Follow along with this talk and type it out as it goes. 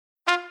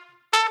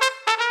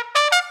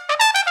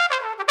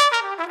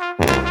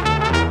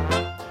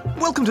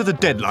Welcome to the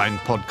Deadline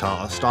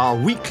podcast, our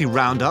weekly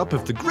roundup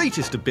of the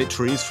greatest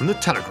obituaries from the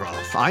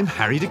Telegraph. I'm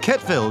Harry de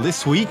Ketville.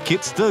 This week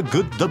it's the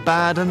good, the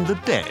bad and the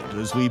dead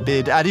as we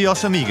bid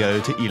adios amigo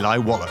to Eli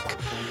Wallach.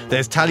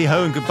 There's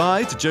tally-ho and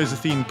goodbye to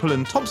Josephine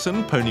Pullein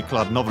Thompson, Pony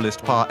Club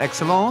novelist par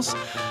excellence,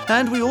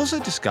 and we also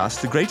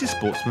discuss the greatest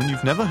sportsman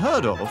you've never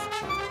heard of.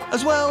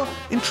 As well,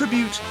 in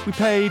tribute, we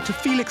pay to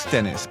Felix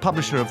Dennis,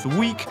 publisher of the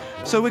week,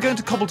 so we're going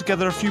to cobble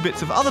together a few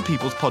bits of other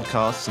people's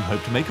podcasts and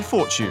hope to make a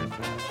fortune.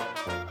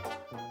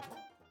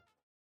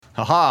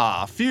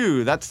 Ha-ha,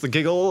 phew, that's the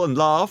giggle and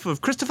laugh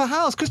of Christopher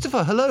House.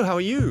 Christopher, hello, how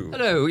are you?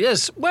 Hello,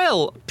 yes,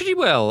 well, pretty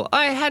well.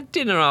 I had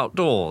dinner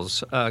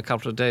outdoors a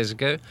couple of days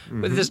ago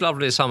with this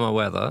lovely summer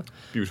weather.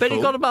 Beautiful. But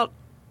it got about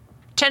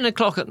 10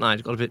 o'clock at night,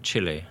 it got a bit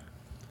chilly.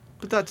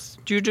 But that's...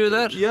 Do you do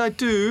that? Yeah, I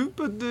do,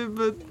 but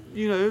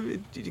you know,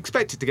 you'd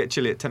expect it to get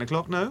chilly at 10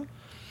 o'clock, no?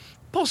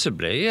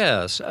 Possibly,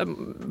 yes.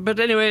 But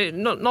anyway,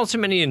 not so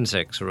many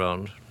insects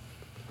around.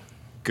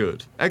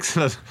 Good.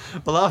 Excellent.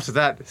 Well, after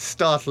that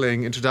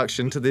startling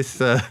introduction to this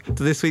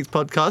week's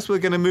podcast, we're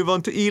going to move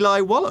on to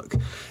Eli Wallach.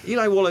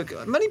 Eli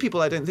Wallach, many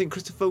people, I don't think,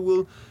 Christopher,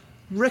 will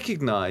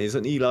recognise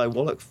an Eli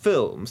Wallach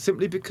film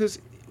simply because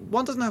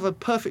one doesn't have a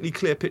perfectly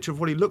clear picture of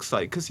what he looks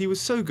like because he was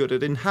so good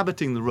at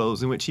inhabiting the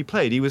roles in which he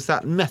played. He was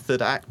that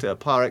method actor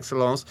par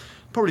excellence,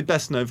 probably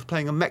best known for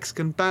playing a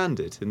Mexican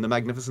bandit in The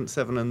Magnificent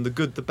Seven and The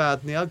Good, the Bad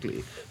and the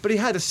Ugly. But he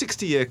had a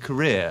 60-year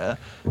career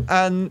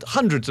and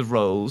hundreds of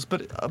roles,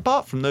 but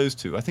apart from those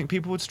two, I think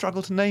people would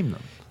struggle to name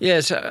them.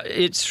 Yes,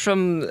 it's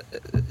from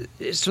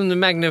The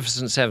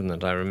Magnificent Seven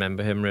that I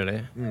remember him,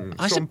 really.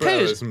 I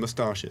suppose. And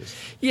moustaches.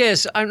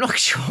 Yes, I'm not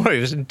sure he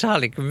was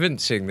entirely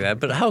convincing there,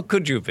 but how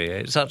could you be?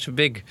 It's such a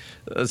big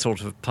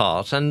sort of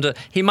part. And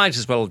he might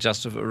as well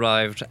just have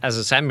arrived as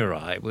a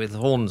samurai with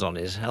horns on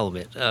his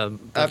helmet.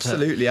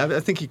 Absolutely.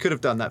 I think he could have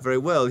done that very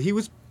well. He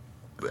was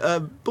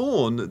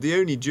born the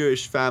only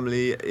Jewish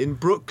family in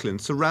Brooklyn,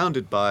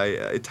 surrounded by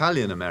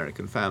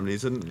Italian-American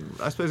families, and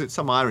I suppose it's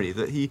some irony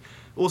that he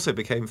also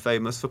became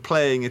famous for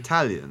playing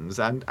Italians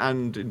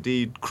and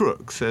indeed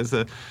crooks. There's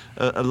a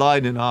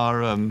line in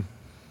our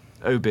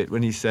obit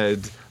when he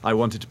said, I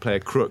wanted to play a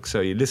crook,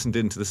 so he listened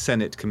into the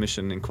Senate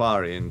Commission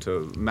inquiry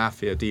into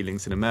mafia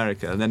dealings in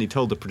America, and then he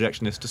told the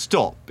projectionist to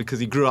stop because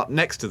he grew up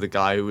next to the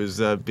guy who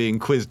was being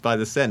quizzed by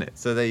the Senate.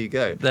 So there you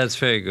go. That's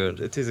very good.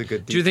 It is a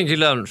good detail. Do you think he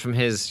learned from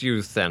his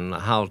youth then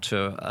how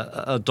to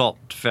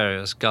adopt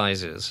various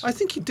guises? I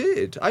think he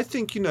did. I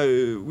think,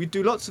 we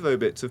do lots of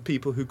obits of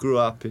people who grew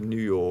up in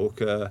New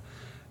York,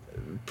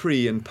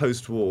 pre and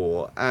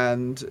post-war,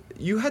 and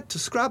you had to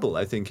scrabble,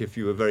 I think, if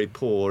you were very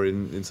poor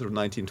in sort of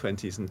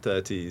 1920s and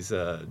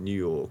 30s New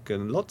York,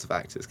 and lots of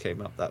actors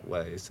came up that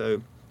way.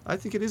 So I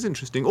think it is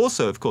interesting.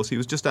 Also, of course, he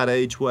was just that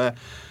age where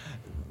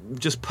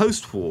just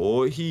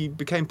post-war he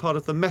became part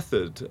of the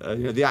method,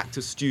 the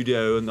actor's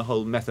studio and the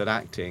whole method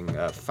acting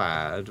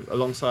fad,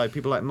 alongside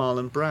people like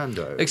Marlon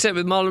Brando. Except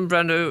with Marlon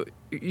Brando,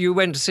 you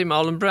went to see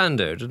Marlon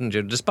Brando, didn't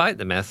you, despite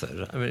the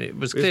method? I mean, it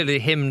was clearly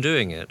him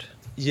doing it.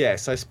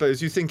 Yes, I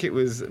suppose you think it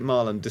was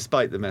Marlon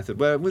despite the method,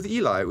 where with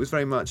Eli it was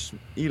very much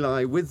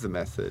Eli with the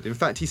method. In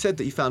fact, he said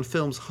that he found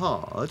films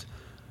hard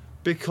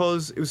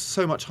because it was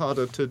so much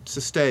harder to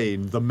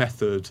sustain the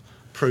method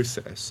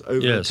process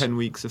over 10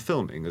 weeks of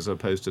filming as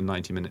opposed to a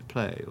 90-minute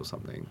play or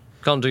something.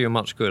 Can't do you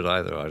much good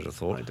either, I'd have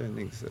thought. I don't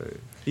think so.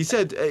 He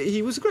said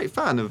he was a great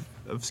fan of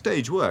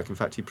stage work. In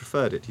fact, he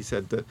preferred it. He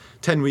said that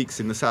 10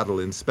 weeks in the saddle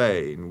in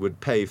Spain would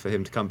pay for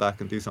him to come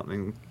back and do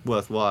something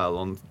worthwhile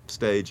on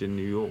stage in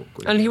New York.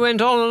 And he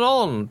went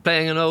on,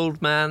 playing an old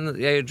man at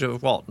the age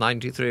of,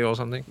 93 or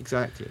something?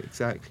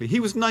 Exactly. He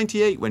was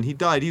 98 when he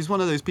died. He's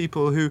one of those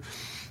people who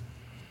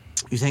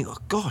you think, oh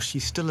gosh,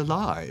 he's still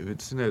alive.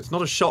 It's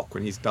not a shock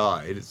when he's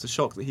died. It's a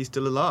shock that he's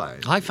still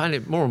alive. I find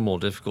it more and more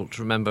difficult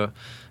to remember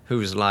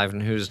who's alive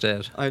and who's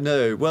dead. I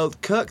know. Well,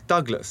 Kirk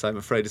Douglas, I'm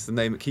afraid, is the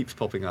name that keeps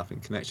popping up in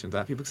connection to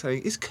that. People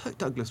saying, is Kirk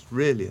Douglas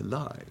really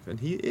alive? And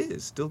he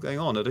is, still going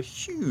on at a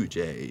huge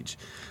age.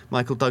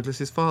 Michael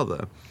Douglas's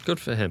father. Good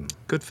for him.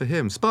 Good for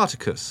him.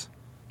 Spartacus.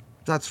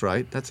 That's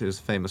right. That's his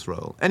famous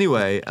role.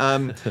 Anyway,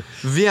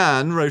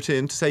 Vian wrote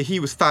in to say he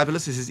was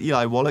fabulous. This is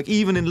Eli Wallach.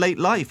 Even in late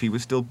life, he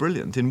was still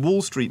brilliant. In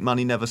Wall Street,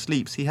 Money Never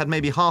Sleeps, he had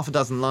maybe half a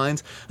dozen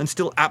lines and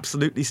still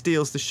absolutely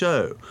steals the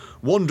show.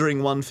 Wandering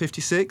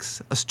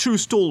 156, a true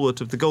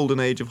stalwart of the golden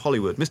age of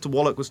Hollywood. Mr.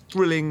 Wallach was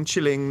thrilling,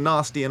 chilling,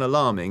 nasty and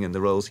alarming in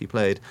the roles he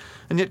played,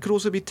 and yet could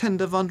also be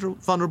tender,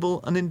 vulnerable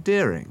and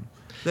endearing.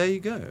 There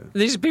you go.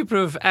 These people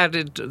have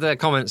added their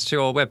comments to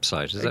your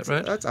website, is that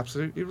right? That's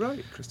absolutely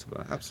right,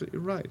 Christopher, absolutely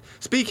right.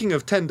 Speaking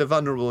of tender,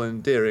 vulnerable and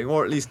endearing,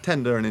 or at least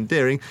tender and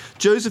endearing,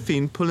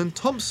 Josephine Pullein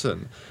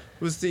Thompson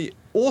was the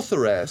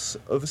authoress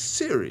of a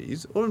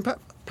series, or in fact,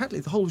 apparently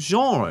the whole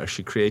genre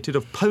she created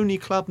of pony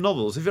club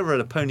novels. Have you ever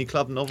read a pony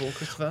club novel,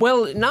 Christopher?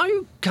 Well, now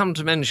you come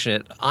to mention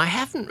it, I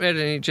haven't read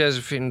any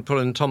Josephine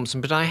Pullein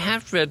Thompson, but I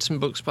have read some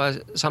books by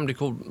somebody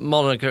called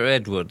Monica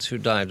Edwards, who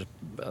died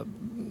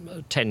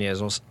 10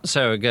 years or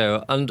so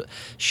ago, and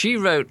she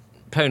wrote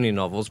pony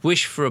novels.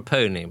 Wish for a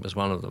Pony was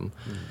one of them.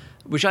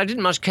 which I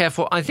didn't much care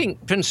for, I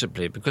think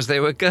principally because they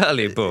were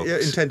girly books. Yeah,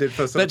 intended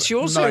for But she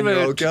also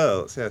 9-year-old wrote,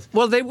 girls, yes.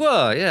 Well, they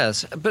were,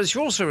 yes. But she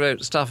also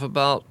wrote stuff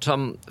about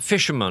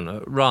fishermen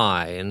at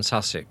Rye in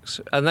Sussex,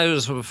 and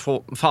those were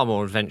far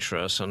more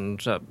adventurous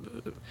and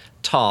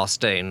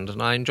tar-stained,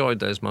 and I enjoyed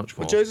those much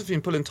more. Well,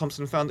 Josephine Pullein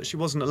Thompson found that she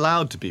wasn't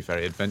allowed to be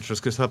very adventurous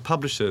because her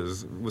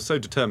publishers were so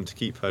determined to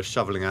keep her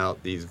shoveling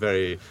out these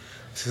very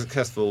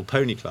successful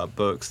Pony Club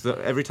books that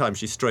every time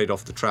she strayed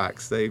off the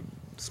tracks, they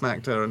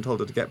smacked her and told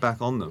her to get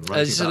back on them.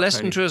 It's a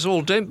lesson to us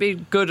all. Don't be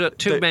good at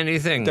too many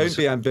things. Don't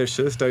be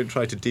ambitious. Don't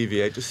try to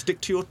deviate. Just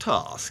stick to your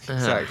task.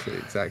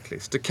 Exactly.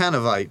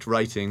 Stakhanovite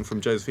writing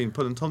from Josephine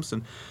Pullein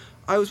Thompson.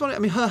 I was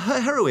wondering, her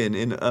heroine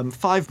in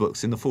 5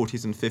 books in the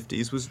 40s and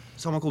 50s was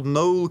someone called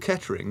Noel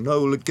Kettering.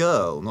 Noel, a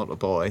girl, not a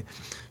boy,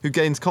 who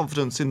gains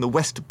confidence in the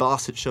West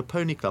Barsetshire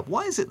Pony Club.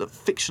 Why is it that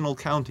fictional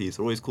counties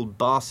are always called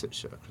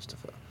Barsetshire,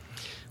 Christopher?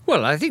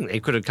 Well, I think they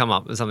could have come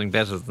up with something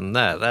better than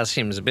that. That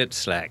seems a bit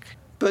slack.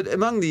 But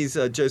among these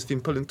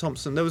Josephine Pullein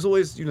Thompson, there was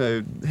always,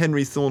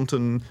 Henry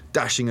Thornton,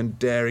 dashing and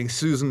daring,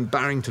 Susan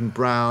Barrington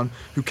Brown,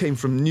 who came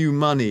from New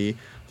Money.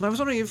 And I was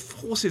wondering if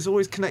horses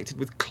always connected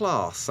with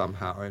class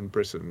somehow in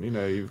Britain.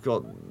 You've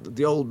got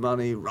the old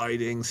money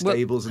riding,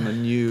 stables and the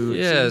new.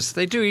 Yes,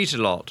 they do eat a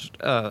lot,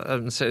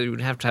 and so you would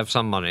have to have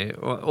some money,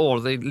 or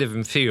they live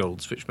in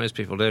fields, which most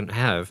people don't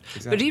have.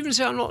 Exactly. But even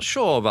so, I'm not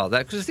sure about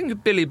that, because I think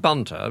of Billy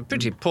Bunter, a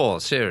pretty poor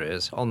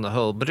series on the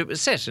whole, but it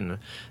was set in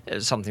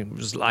something that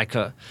was like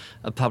a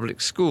public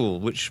school,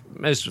 which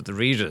most of the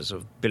readers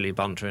of Billy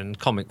Bunter in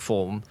comic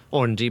form,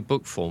 or indeed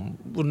book form,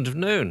 wouldn't have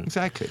known.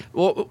 Exactly.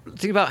 Or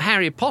think about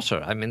Harry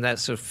Potter. I mean,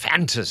 that's a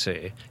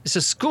fantasy. It's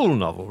a school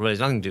novel, really.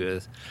 It's nothing to do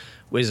with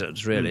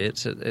wizards, really.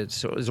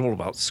 It's all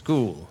about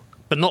school,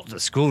 but not the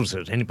schools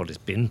that anybody's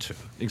been to.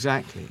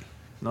 Exactly.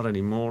 Not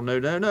anymore.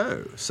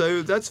 No.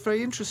 So that's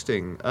very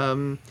interesting.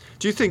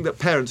 Do you think that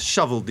parents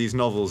shoveled these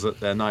novels at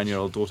their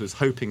 9-year-old daughters,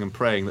 hoping and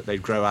praying that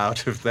they'd grow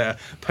out of their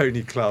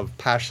pony club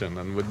passion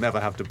and would never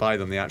have to buy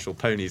them the actual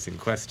ponies in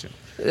question?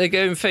 They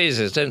go in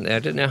phases, don't they? I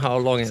don't know how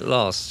long it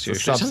lasts.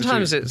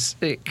 Sometimes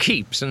it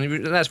keeps,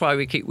 and that's why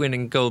we keep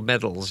winning gold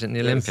medals in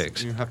the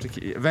Olympics. You have to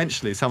keep,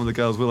 eventually, some of the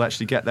girls will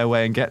actually get their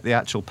way and get the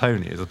actual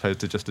pony, as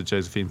opposed to just a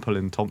Josephine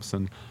Pullein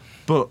Thompson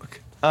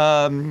book.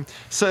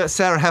 So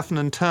Sarah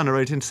Heffernan Turner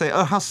wrote in to say,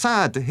 "Oh, how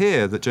sad to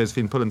hear that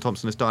Josephine Pullein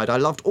Thompson has died. I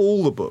loved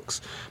all the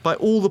books by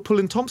all the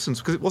Pullein Thompsons,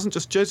 because it wasn't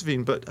just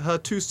Josephine, but her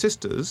 2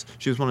 sisters,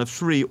 she was one of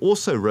 3,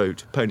 also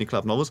wrote Pony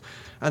Club novels,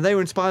 and they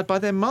were inspired by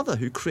their mother,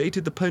 who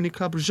created the Pony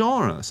Club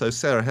genre." So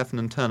Sarah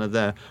Heffernan Turner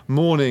there,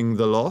 mourning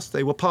the loss.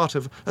 "They were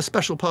a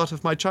special part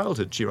of my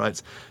childhood," she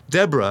writes.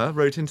 Deborah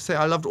wrote in to say,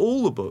 "I loved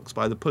all the books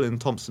by the Pullein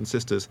Thompson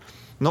sisters.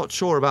 Not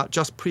sure about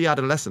just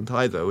pre-adolescent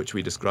either," which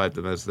we described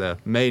them as their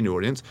main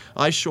audience.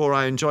 "I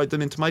enjoyed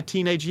them into my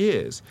teenage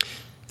years."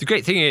 The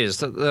great thing is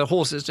that the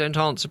horses don't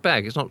answer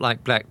back. It's not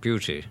like Black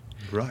Beauty.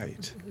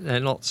 Right. They're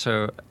not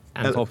so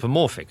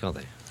anthropomorphic, are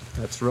they?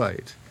 That's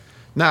right.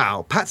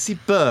 Now, Patsy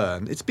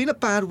Byrne. It's been a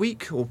bad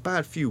week, or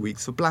bad few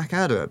weeks, for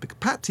Blackadder, because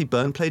Patsy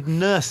Byrne played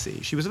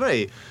Nursey. She was a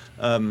very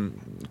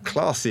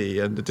classy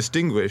and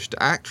distinguished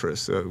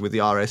actress with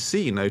the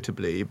RSC,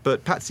 notably,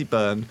 but Patsy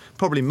Byrne,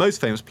 probably most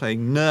famous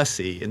playing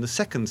Nursey in the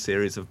second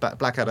series of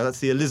Blackadder. That's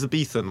the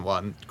Elizabethan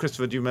one.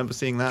 Christopher, do you remember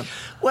seeing that?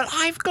 Well,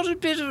 I've got a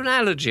bit of an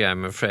allergy,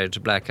 I'm afraid, to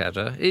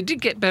Blackadder. It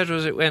did get better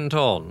as it went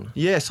on.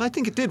 Yes, I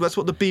think it did. That's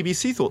what the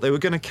BBC thought. They were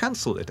going to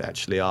cancel it,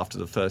 actually, after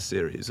the first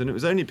series, and it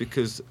was only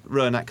because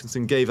Rowan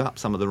Atkinson gave up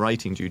some of the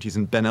writing duties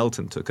and Ben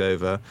Elton took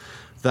over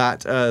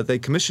that they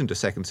commissioned a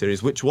second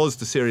series, which was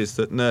the series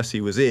that Nursey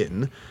was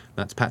in.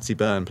 That's Patsy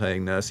Byrne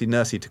playing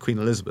Nursey to Queen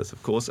Elizabeth,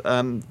 of course,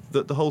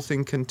 that the whole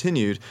thing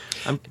continued.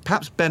 And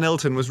perhaps Ben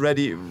Elton was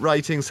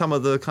writing some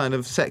of the kind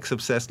of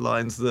sex-obsessed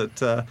lines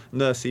that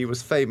Nursey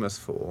was famous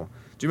for.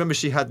 Do you remember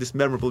she had this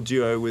memorable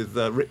duo with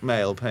Rick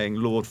Mayall playing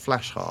Lord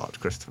Flashheart,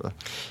 Christopher?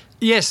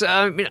 Yes,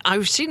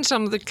 I've seen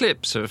some of the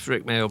clips of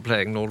Rick Mayall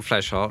playing Lord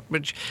Flashheart,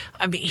 which,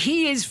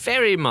 he is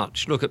very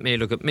much look at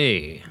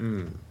me.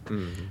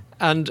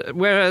 And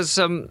whereas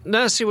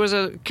Nursey was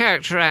a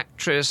character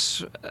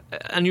actress,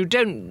 and you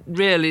don't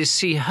really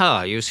see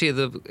her, you see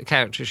the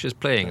character she's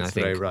playing, I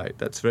think. That's very right,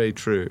 that's very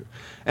true.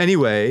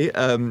 Anyway,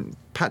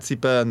 Patsy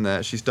Byrne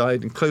there, she's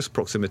died in close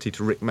proximity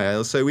to Rick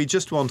Mayall, so we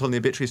just want on the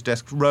obituaries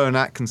desk, Rowan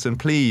Atkinson,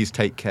 please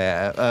take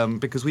care,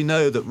 because we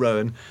know that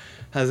Rowan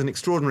has an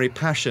extraordinary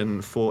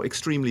passion for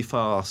extremely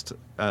fast,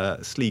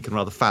 sleek and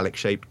rather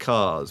phallic-shaped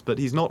cars, but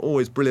he's not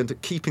always brilliant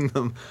at keeping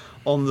them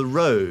on the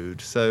road.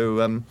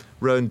 So,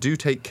 Rowan, do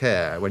take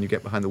care when you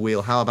get behind the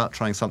wheel. How about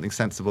trying something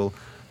sensible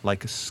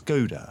like a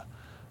Skoda?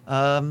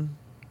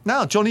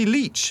 Now, Johnny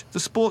Leach, the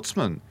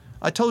sportsman.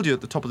 I told you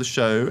at the top of the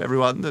show,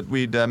 everyone, that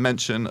we'd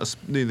mention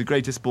the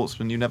greatest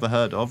sportsman you never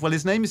heard of. Well,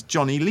 his name is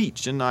Johnny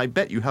Leach, and I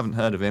bet you haven't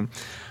heard of him.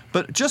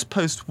 But just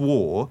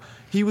post-war,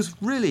 he was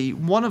really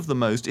one of the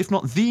most, if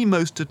not the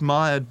most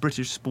admired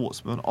British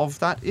sportsman of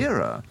that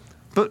era.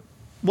 But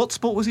what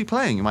sport was he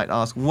playing, you might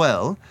ask?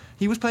 Well,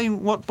 he was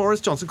playing what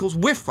Boris Johnson calls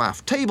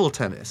whiff-waff, table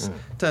tennis.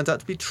 Turns out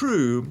to be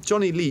true.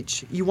 Johnny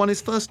Leach, he won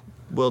his first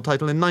world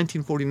title in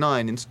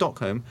 1949 in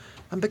Stockholm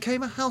and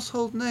became a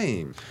household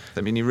name.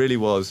 I mean, he really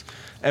was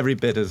every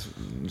bit as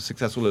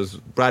successful as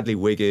Bradley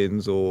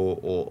Wiggins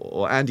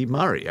or Andy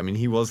Murray. I mean,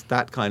 he was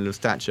that kind of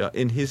stature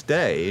in his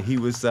day. He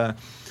was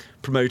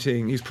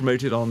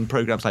promoted on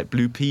programs like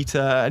Blue Peter,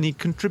 and he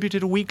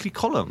contributed a weekly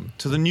column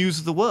to the News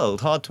of the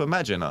World. Hard to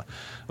imagine a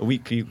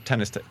weekly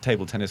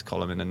table tennis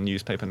column in a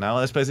newspaper now.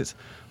 I suppose it's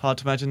hard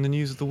to imagine the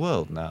News of the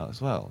World now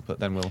as well, but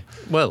then we'll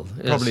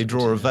probably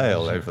draw a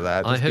veil over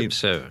that. I hope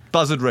so.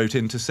 Buzzard wrote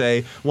in to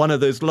say one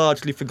of those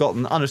largely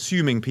forgotten,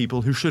 unassuming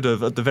people who should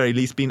have, at the very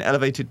least, been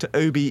elevated to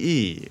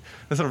OBE.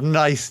 A sort of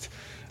nice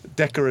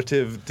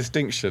decorative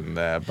distinction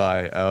there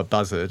by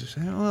Buzzard.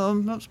 Well,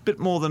 that's a bit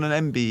more than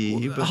an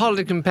MBE. But...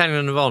 Hardly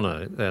companion of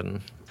honour,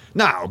 then.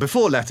 Now,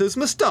 before letters,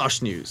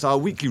 Moustache News, our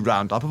weekly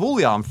roundup of all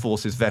the armed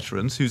forces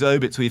veterans whose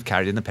obits we've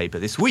carried in the paper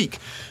this week.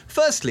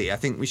 Firstly, I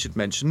think we should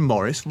mention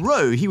Maurice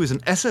Rowe. He was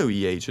an SOE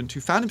agent who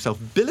found himself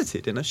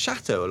billeted in a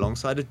chateau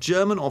alongside a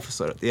German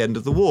officer at the end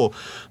of the war.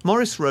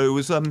 Maurice Rowe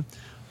was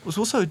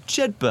also a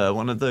Jedburgh,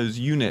 one of those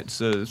units,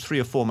 3 or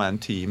 4-man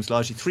teams,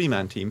 largely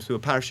 3-man teams, who were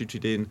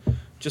parachuted in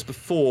just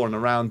before and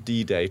around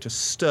D-Day to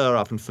stir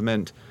up and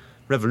foment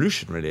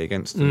revolution, really,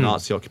 against the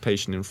Nazi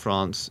occupation in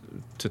France,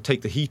 to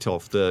take the heat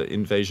off the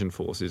invasion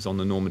forces on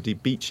the Normandy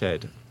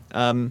beachhead.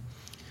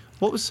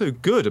 What was so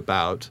good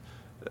about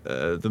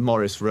the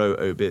Maurice Rowe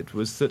obit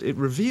was that it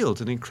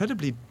revealed an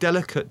incredibly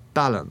delicate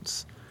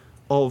balance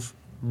of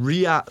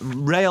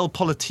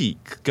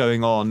realpolitik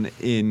going on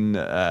in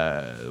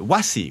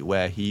Wassy,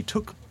 where he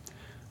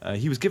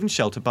was given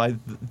shelter by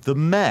the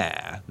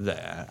mayor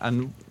there,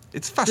 and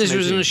it's fascinating.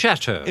 This was in a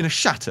chateau. In a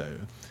chateau,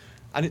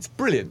 and it's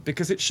brilliant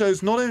because it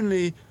shows not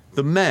only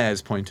the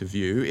mayor's point of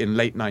view in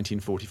late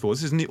 1944.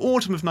 This is in the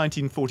autumn of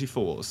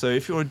 1944. So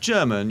if you're a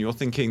German, you're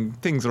thinking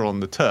things are on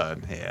the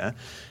turn here.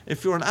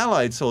 If you're an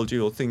Allied soldier,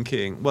 you're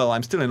thinking, well,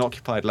 I'm still in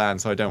occupied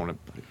land, so I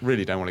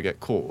really don't want to get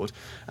caught.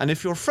 And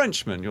if you're a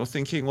Frenchman, you're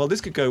thinking, well, this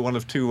could go one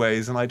of two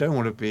ways, and I don't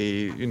want to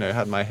be,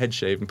 had my head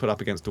shaved and put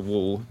up against a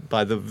wall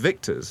by the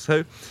victors.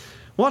 So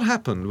what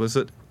happened was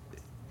that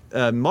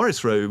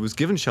Maurice Rowe was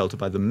given shelter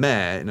by the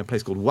mayor in a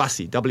place called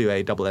Wassy,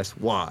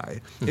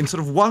 Wassy, in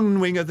sort of one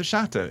wing of the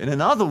chateau. In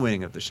another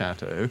wing of the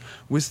chateau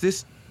was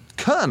this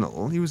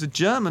colonel. He was a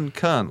German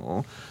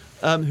colonel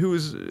who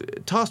was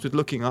tasked with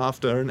looking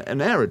after an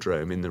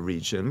aerodrome in the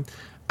region.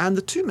 And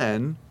the two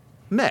men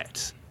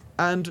met.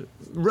 And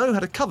Rowe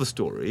had a cover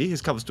story.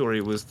 His cover story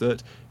was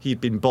that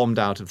he'd been bombed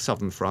out of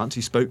southern France.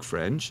 He spoke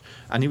French,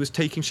 and he was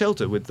taking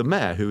shelter with the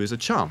mayor, who is a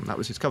chum. That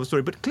was his cover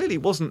story. But clearly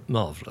it wasn't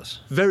marvellous,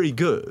 very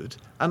good.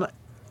 And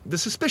the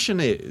suspicion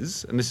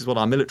is, and this is what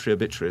our military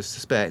obituarist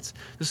suspects,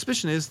 the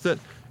suspicion is that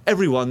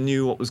everyone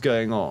knew what was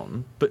going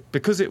on, but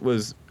because it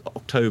was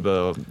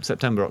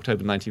September,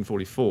 October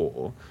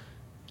 1944,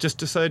 just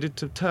decided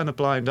to turn a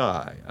blind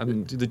eye.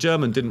 And the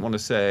German didn't want to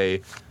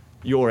say,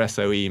 "You're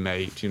SOE,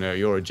 mate,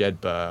 you're a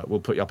Jedburgh, we'll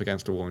put you up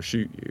against a wall and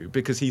shoot you,"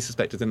 because he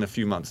suspected in a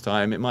few months'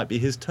 time it might be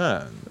his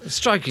turn.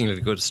 Strikingly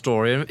good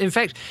story. In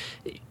fact,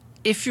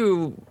 if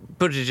you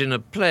put it in a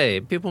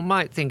play, people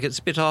might think it's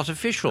a bit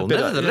artificial.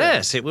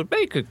 Nevertheless, it would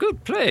make a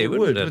good play,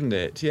 wouldn't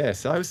it?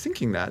 Yes, I was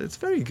thinking that. It's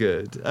very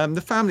good.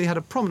 The family had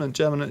a prominent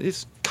German.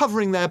 It's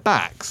covering their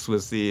backs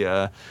was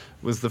the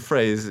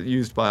phrase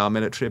used by our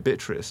military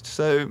obituarist.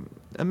 So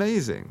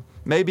amazing.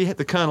 Maybe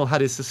the colonel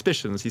had his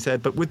suspicions, he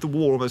said, but with the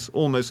war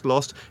almost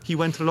lost, he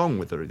went along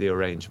with the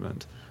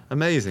arrangement.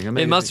 Amazing.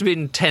 It must have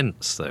been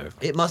tense, though.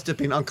 It must have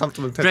been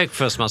uncomfortable and tense.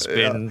 Breakfast must have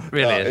been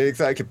really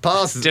exactly.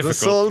 Pass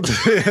difficult. the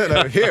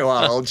salt. Here you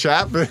are, old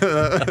chap.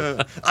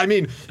 I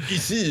mean,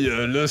 ici,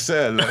 le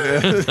sel.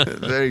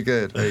 Very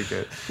good, very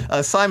good.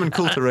 Simon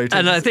Coulter wrote...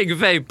 And I think a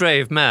very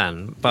brave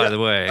man, by the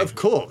way. Of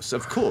course.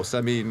 I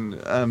mean,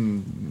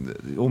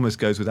 it almost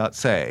goes without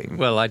saying.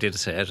 Well, I did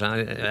say it,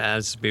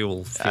 as we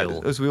all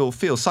feel. As we all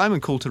feel.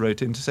 Simon Coulter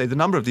wrote in to say the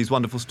number of these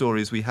wonderful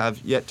stories we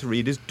have yet to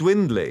read is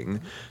dwindling,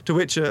 to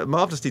which a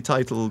marvellously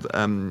titled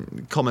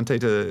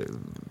commentator,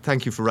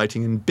 thank you for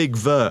writing in, Big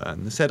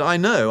Vern, said, "I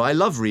know, I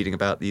love reading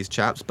about these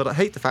chaps, but I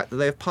hate the fact that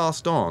they have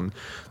passed on.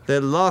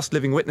 They're the last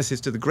living witnesses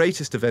to the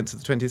greatest events of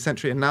the 20th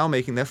century and now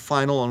making their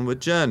final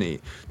onward journey.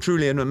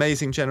 Truly an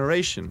amazing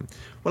generation."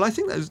 Well, I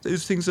think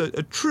those things are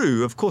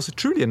true, of course,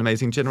 truly an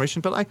amazing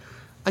generation, but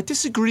I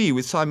disagree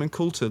with Simon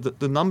Coulter that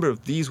the number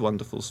of these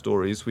wonderful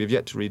stories we have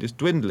yet to read is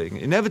dwindling.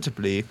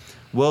 Inevitably,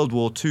 World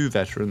War II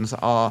veterans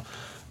are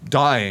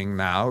dying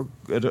now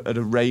at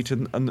a rate,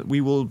 and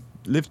we will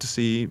live to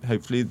see,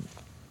 hopefully,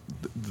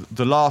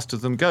 the last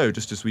of them go,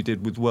 just as we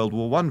did with World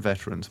War I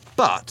veterans.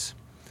 But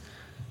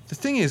the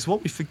thing is,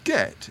 what we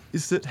forget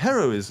is that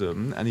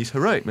heroism and these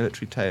heroic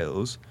military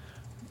tales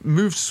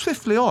moved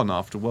swiftly on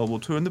after World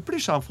War II, and the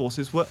British Armed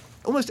Forces were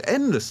almost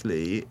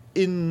endlessly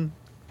in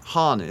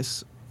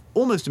harness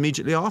almost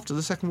immediately after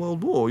the Second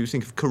World War. You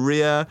think of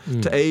Korea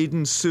to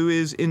Aden,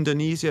 Suez,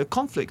 Indonesia,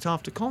 conflict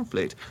after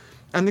conflict.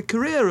 And the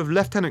career of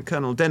Lieutenant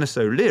Colonel Dennis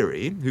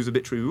O'Leary, whose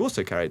obituary we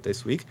also carried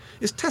this week,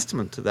 is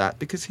testament to that,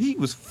 because he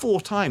was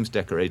 4 times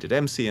decorated,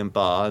 MC and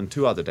Bar and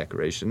 2 other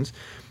decorations.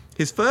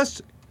 His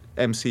first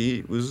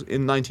MC was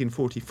in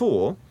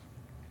 1944,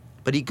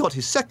 but he got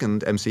his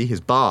second MC,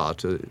 his bar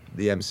to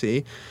the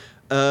MC,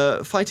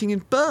 fighting in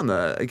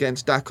Burma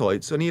against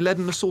dacoits, and he led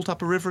an assault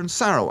up a river in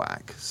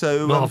Sarawak.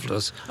 So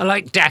marvellous. I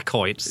like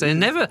dacoits. They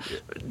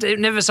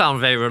never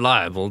sound very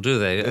reliable, do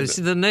they? It's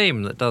the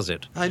name that does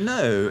it. I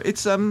know.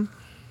 It's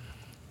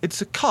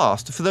a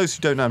caste. For those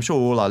who don't know, I'm sure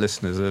all our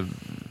listeners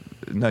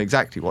know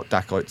exactly what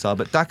dacoits are,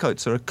 but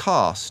dacoits are a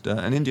caste,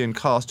 an Indian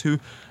caste who,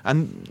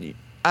 and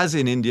as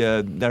in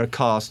India, there are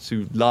castes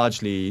who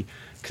largely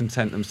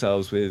content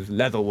themselves with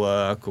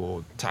leatherwork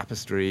or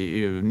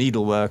tapestry,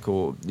 needlework,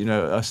 or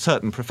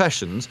certain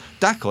professions.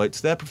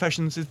 Dacoits, their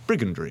professions is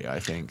brigandry,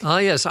 I think. Ah,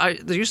 yes.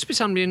 There used to be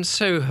somebody in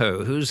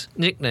Soho whose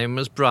nickname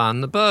was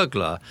Brian the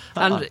Burglar,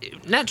 and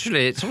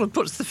naturally it sort of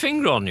puts the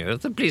finger on you.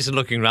 If the police are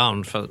looking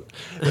round for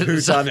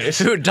who's done it.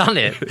 Who'd done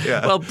it?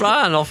 Yeah. Well,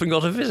 Brian often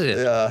got a visit.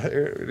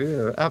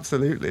 Yeah,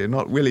 absolutely.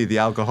 Not Willie the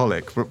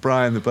alcoholic, but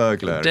Brian the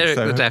burglar. Derek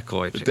the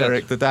dacoit.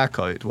 Derek the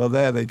dacoit. Well,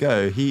 there they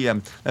go. He,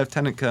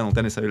 Lieutenant Colonel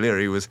Dennis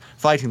O'Leary, was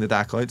fighting the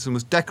dacoits and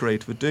was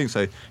decorated for doing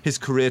so. His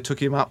career took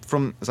him up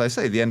from, as I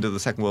say, the end of the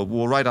Second World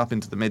War right up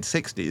into the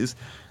mid-60s,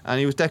 and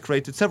he was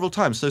decorated several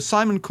times. So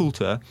Simon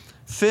Coulter,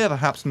 fear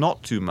perhaps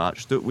not too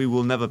much that we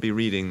will never be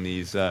reading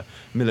these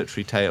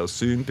military tales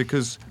soon,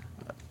 because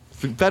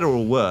for better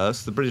or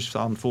worse, the British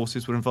Armed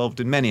Forces were involved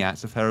in many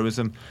acts of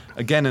heroism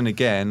again and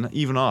again,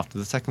 even after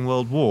the Second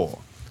World War.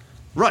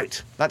 Right,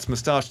 that's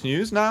Moustache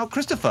News. Now,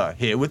 Christopher,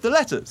 here with the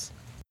letters.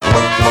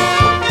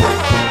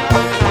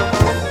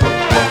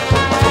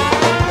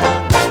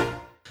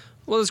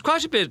 Well, there's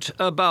quite a bit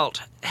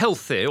about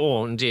healthy,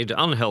 or indeed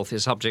unhealthy,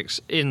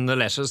 subjects in the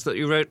letters that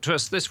you wrote to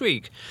us this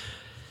week.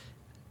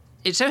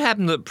 It so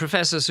happened that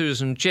Professor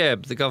Susan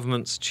Jebb, the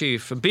government's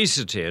chief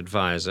obesity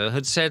advisor,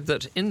 had said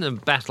that in the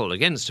battle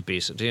against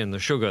obesity and the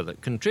sugar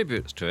that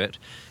contributes to it,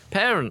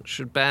 parents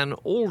should ban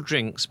all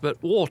drinks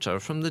but water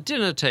from the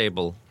dinner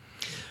table.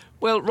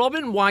 Well,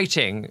 Robin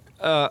Whiting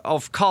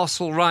of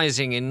Castle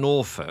Rising in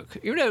Norfolk.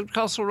 You know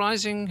Castle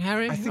Rising,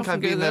 Harry? I think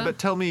I've been there, but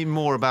tell me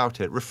more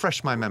about it.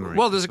 Refresh my memory.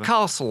 Well, there's a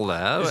castle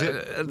there. Is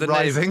it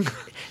rising?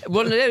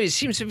 Well, no, it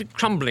seems to be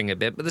crumbling a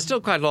bit, but there's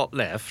still quite a lot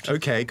left.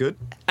 Okay, good.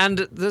 And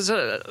there's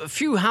a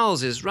few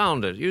houses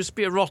round it. It used to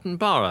be a rotten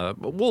borough.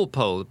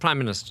 Walpole, the Prime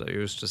Minister,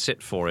 used to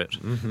sit for it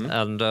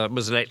and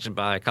was elected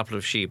by a couple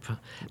of sheep.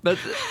 But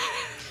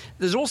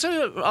there's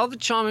also other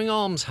charming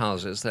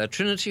almshouses there.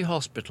 Trinity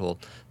Hospital.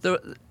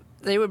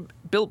 They were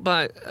built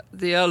by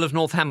the Earl of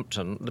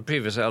Northampton, the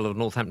previous Earl of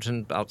Northampton,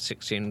 about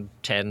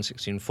 1610,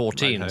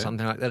 1614,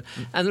 something like that.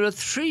 And there are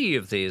 3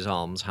 of these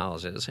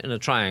almshouses in a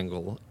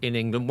triangle in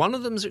England. One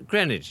of them's at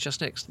Greenwich,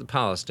 just next to the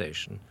power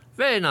station.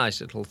 Very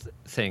nice little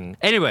thing.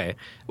 Anyway,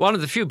 one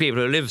of the few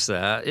people who lives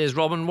there is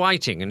Robin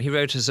Whiting, and he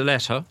wrote us a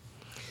letter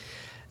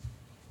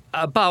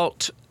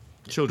about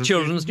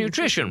children's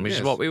nutrition, which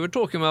is what we were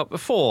talking about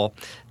before.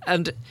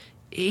 And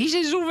he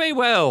says it's all very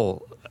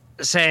well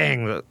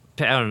saying that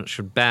parents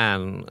should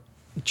ban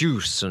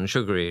juice and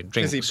sugary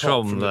drinks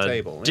from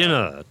the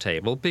dinner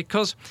table,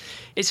 because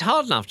it's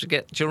hard enough to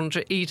get children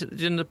to eat at the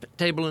dinner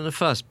table in the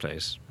first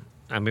place.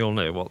 And we all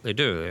know what they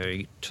do. They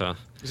eat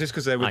is this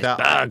because they're with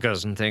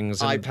burgers and things.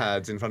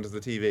 iPads in front of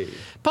the TV?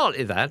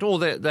 Partly that, or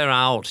they're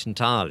out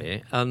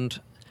entirely. And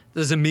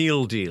there's a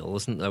meal deal,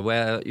 isn't there,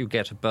 where you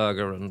get a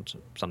burger and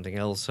something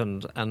else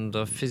and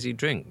a fizzy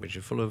drink, which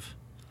is full of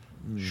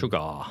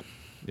sugar.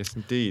 Yes,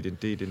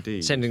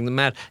 indeed. Sending them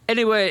mad.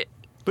 Anyway...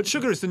 But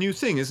sugar is the new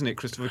thing, isn't it,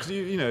 Christopher? Because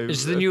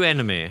it's the new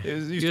enemy.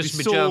 It used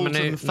to be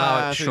Germany,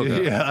 now it's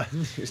sugar. Yeah,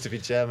 it used to be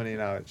Germany,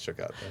 now it's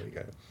sugar. There we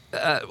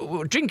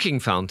go. Drinking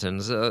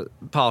fountains are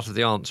part of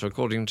the answer,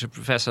 according to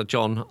Professor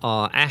John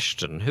R.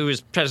 Ashton, who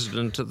is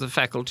president of the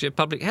Faculty of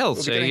Public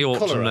Health. So he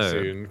ought to know.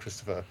 Soon,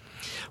 Christopher.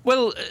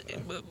 Well,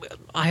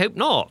 I hope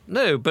not.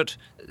 No, but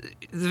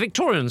the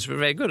Victorians were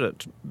very good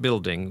at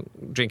building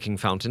drinking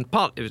fountains,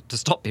 partly to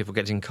stop people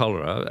getting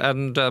cholera,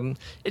 and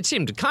it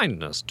seemed a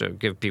kindness to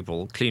give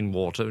people clean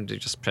water, and you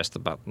just press the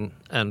button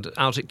and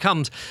out it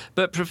comes.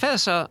 But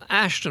Professor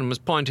Ashton was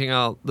pointing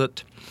out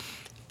that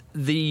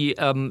the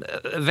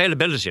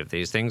availability of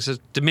these things has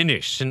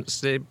diminished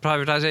since the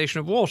privatisation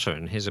of water,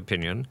 in his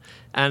opinion,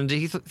 and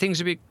he thinks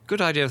it would be a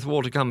good idea if the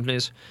water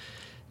companies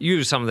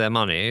use some of their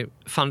money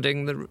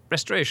funding the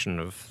restoration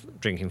of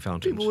drinking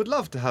fountains. People would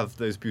love to have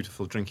those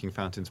beautiful drinking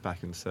fountains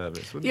back in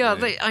service,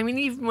 wouldn't they? I mean,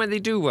 even when they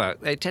do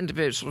work, they tend to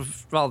be sort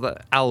of rather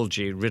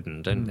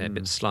algae-ridden, don't they? A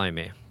bit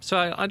slimy.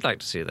 So I'd like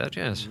to see that,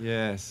 yes.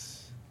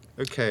 Yes.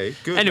 OK,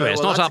 good. Anyway,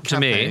 it's not up to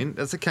me.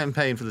 That's a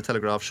campaign for the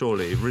Telegraph,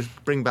 surely.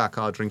 Bring back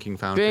our drinking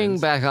fountains. Bring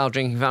back our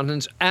drinking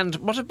fountains. And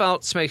what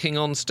about smoking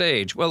on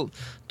stage? Well,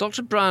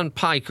 Dr. Brian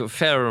Pike of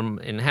Fareham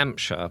in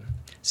Hampshire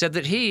said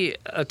that he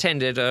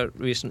attended a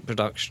recent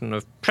production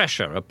of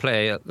Pressure, a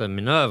play at the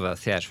Minerva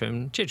Theatre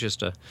in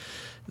Chichester.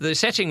 The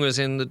setting was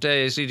in the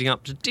days leading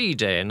up to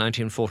D-Day in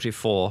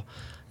 1944,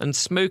 and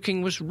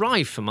smoking was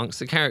rife amongst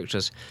the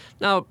characters.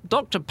 Now,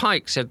 Dr.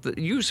 Pike said that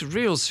the use of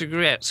real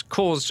cigarettes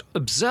caused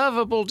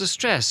observable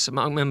distress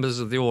among members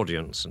of the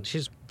audience, and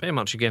he's very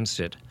much against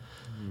it.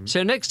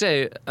 So next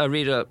day, a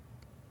reader,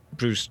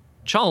 Bruce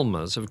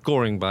Chalmers of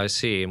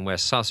Goring-by-Sea in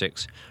West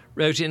Sussex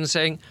wrote in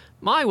saying,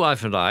 "My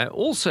wife and I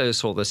also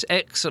saw this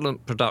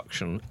excellent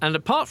production, and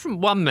apart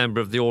from one member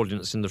of the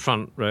audience in the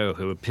front row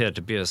who appeared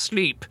to be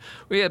asleep,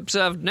 we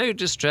observed no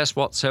distress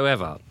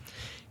whatsoever."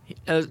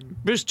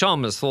 Bruce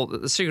Chalmers thought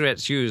that the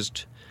cigarettes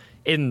used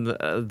in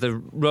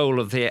the role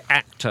of the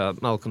actor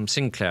Malcolm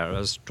Sinclair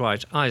as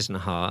Dwight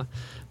Eisenhower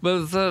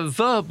were that's a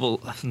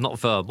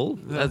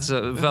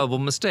verbal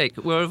mistake,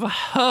 were of a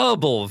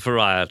herbal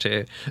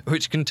variety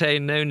which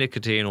contain no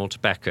nicotine or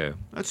tobacco.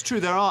 That's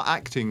true. There are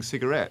acting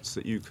cigarettes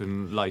that you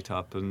can light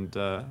up, and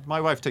my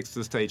wife takes to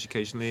the stage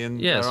occasionally, and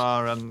Yes. there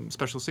are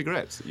special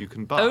cigarettes that you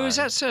can buy. Oh, is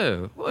that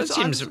so? Well, it It's-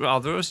 seems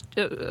rather a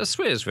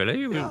swizz, really.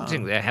 You would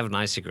think they have a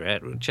nice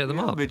cigarette, would cheer them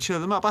up. We'd cheer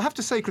them up. I have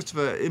to say,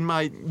 Christopher, in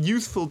my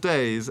youthful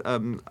days,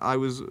 I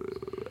was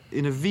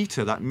in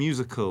Evita, that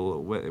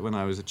musical, when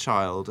I was a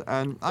child,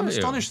 and I'm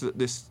astonished that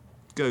this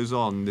goes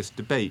on, this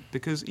debate,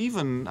 because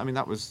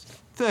that was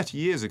 30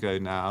 years ago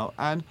now,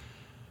 and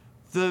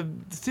the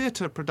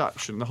theatre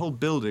production, the whole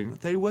building,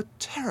 they were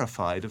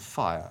terrified of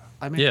fire.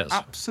 Yes.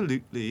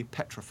 Absolutely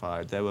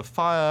petrified. There were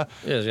fire,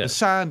 Yes.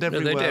 sand No, they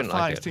everywhere, don't fire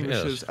like it,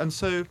 extinguishers, yes. and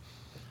so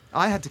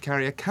I had to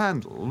carry a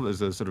candle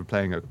as a sort of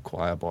playing a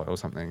choir boy or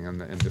something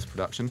in this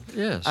production.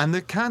 Yes. And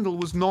the candle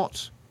was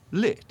not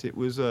lit. It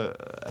was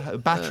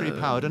battery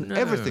powered, and no.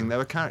 everything. There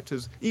were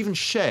characters. Even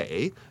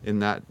Shay in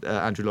that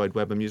Andrew Lloyd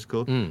Webber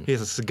musical. He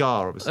has a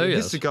cigar, obviously. Oh,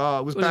 yes. His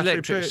cigar was It was battery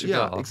electric powered.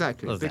 cigar. Yeah,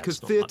 exactly. Well, because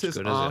that's not much theatres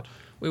good, is are it?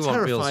 We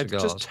want real terrified,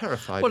 cigars. just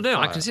terrified. Well, of no,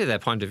 I fire. can see their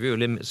point of view.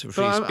 Limits of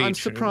free But I'm speech. You're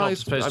not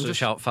surprised. supposed I'm to just-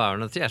 shout fire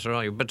in a theatre,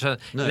 are you? But No.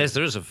 unless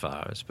there is a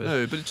fire, I suppose.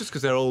 No, but it's just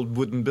because they're old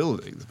wooden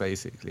buildings,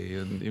 basically,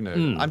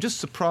 and I'm just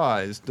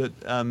surprised that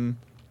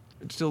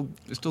it still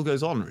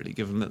goes on, really,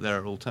 given that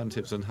there are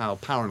alternatives and how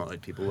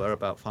paranoid people were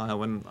about fire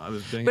when I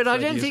was doing it. But I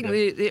 30 don't years think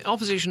ago. the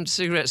opposition to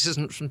cigarettes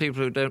isn't from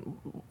people who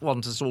don't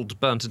want us all to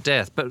burn to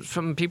death, but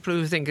from people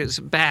who think it's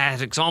a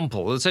bad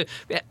example. And so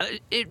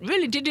it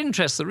really did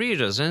interest the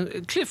readers.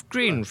 And Cliff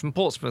Green from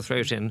Portsmouth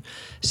wrote in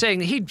saying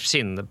that he'd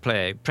seen the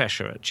play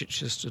Pressure at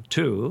Chichester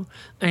too,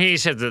 and he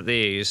said that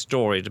the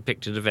story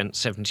depicted events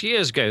 70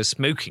 years ago.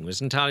 Smoking was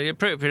entirely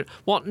appropriate.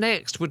 What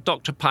next? Would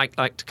Dr. Pike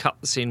like to cut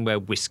the scene where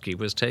whiskey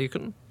was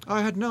taken?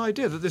 I had no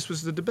idea that this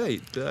was the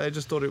debate. I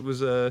just thought it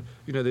was, they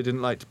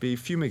didn't like to be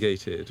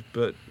fumigated.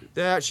 But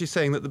they're actually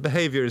saying that the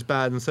behaviour is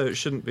bad and so it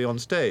shouldn't be on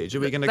stage.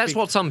 Are we going to That's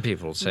what some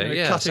people say,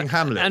 yes. cutting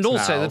Hamlet and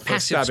also now the for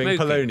passive stabbing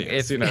smoking.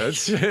 Polonius,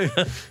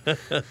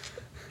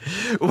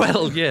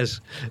 Well, yes,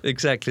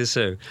 exactly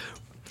so.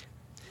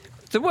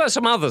 There were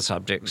some other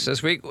subjects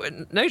this week,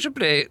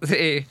 notably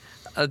the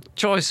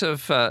choice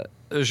of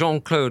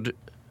Jean-Claude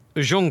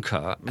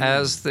Juncker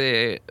as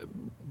the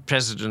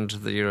President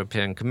of the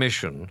European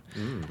Commission.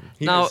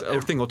 He Now, knows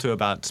a thing or two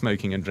about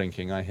smoking and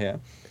drinking, I hear.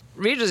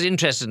 Readers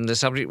interested in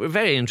this subject were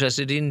very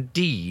interested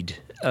indeed.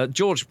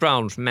 George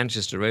Brown from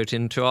Manchester wrote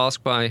in to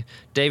ask why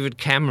David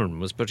Cameron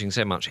was putting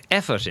so much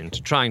effort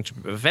into trying to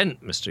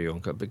prevent Mr.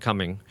 Juncker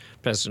becoming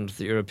President of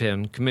the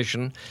European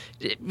Commission,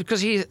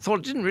 because he thought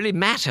it didn't really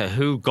matter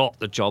who got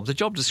the job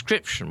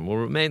description will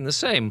remain the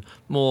same,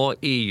 more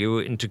EU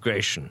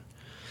integration.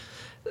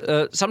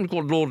 Somebody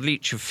called Lord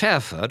Leach of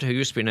Fairford, who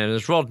used to be known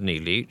as Rodney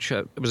Leach,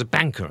 was a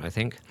banker, I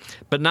think,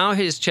 but now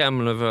he's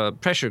chairman of a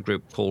pressure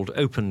group called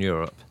Open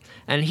Europe.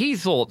 And he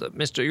thought that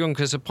Mr.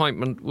 Juncker's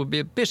appointment would be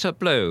a bitter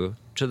blow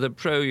to the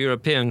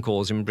pro-European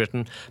cause in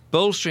Britain,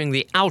 bolstering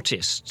the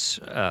outists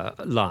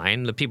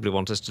line, the people who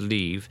want us to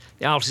leave,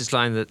 the outist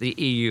line that the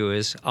EU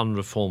is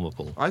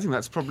unreformable. I think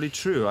that's probably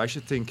true. I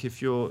should think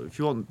if you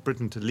want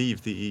Britain to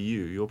leave the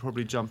EU, you're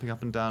probably jumping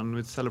up and down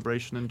with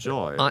celebration and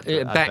joy.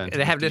 They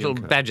have little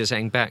badges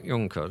saying "Back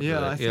Juncker."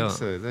 Yeah, I think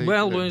so. There you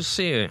Well, go. we'll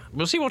see.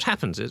 We'll see what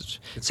happens. So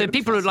gonna be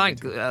people who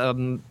like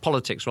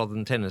politics rather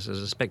than tennis as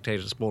a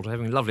spectator sport are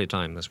having a lovely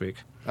time this week.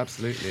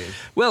 Absolutely.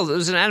 Well, there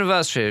was an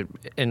anniversary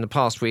in the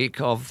past week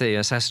of the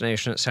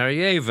assassination at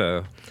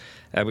Sarajevo,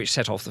 which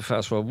set off the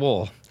First World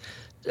War.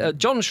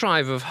 John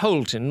Shriver of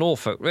Holt in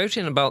Norfolk wrote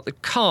in about the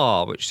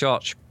car which the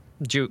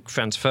Archduke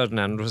Franz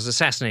Ferdinand was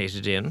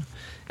assassinated in,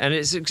 and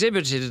it's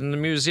exhibited in the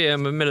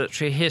Museum of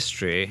Military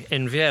History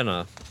in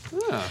Vienna.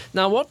 Yeah.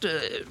 Now, what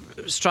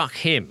struck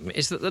him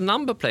is that the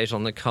number plate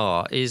on the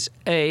car is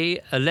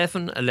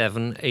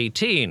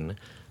A111118,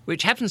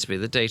 which happens to be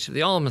the date of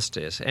the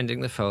armistice ending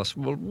the First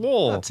World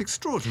War. That's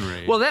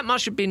extraordinary. Well, that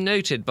much had been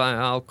noted by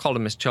our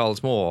columnist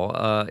Charles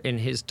Moore in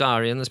his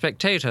diary in The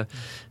Spectator.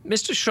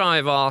 Mr.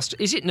 Shrive asked,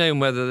 is it known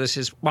whether this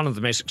is one of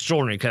the most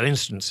extraordinary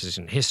coincidences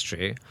in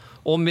history,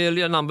 or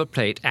merely a number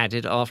plate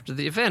added after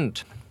the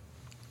event?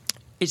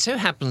 It so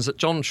happens that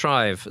John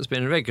Shrive has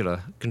been a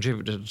regular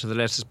contributor to the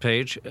letters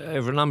page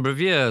over a number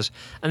of years,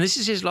 and this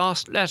is his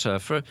last letter.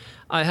 For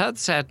I heard the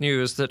sad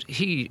news that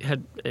he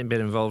had been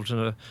involved in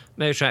a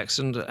motor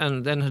accident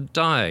and then had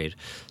died.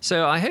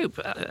 So I hope,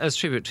 as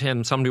tribute to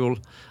him, somebody will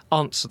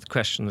answer the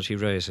question that he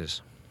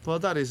raises. Well,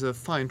 that is a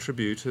fine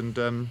tribute,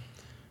 and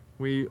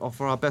we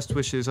offer our best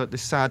wishes at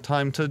this sad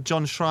time to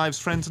John Shrive's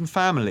friends and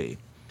family.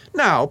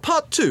 Now,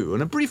 part 2,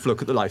 and a brief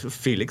look at the life of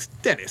Felix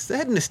Dennis, the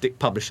hedonistic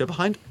publisher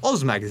behind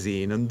Oz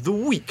magazine and The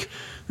Week,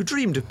 who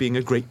dreamed of being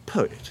a great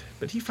poet.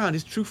 But he found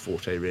his true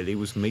forte, really,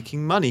 was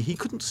making money. He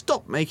couldn't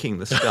stop making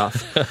the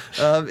stuff.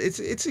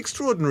 It's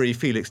extraordinary,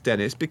 Felix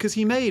Dennis, because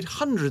he made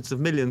hundreds of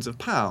millions of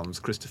pounds,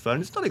 Christopher,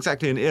 and it's not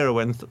exactly an era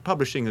when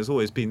publishing has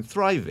always been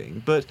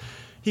thriving, but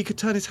he could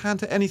turn his hand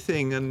to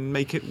anything and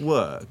make it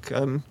work.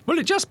 Well,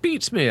 it just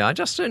beats me. I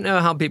just don't know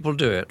how people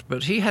do it,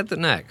 but he had the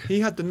knack. He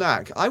had the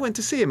knack. I went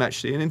to see him,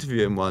 actually, and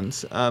interview him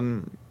once,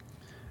 and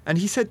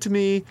he said to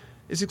me,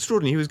 it's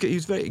extraordinary, he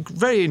was very,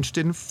 very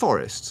interested in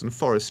forests and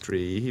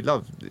forestry. He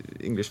loved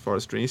English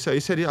forestry. So he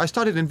said, I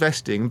started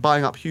investing,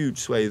 buying up huge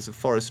swathes of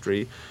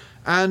forestry,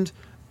 and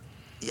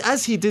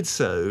as he did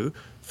so,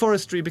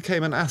 forestry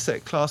became an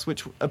asset class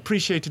which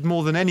appreciated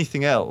more than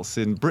anything else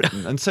in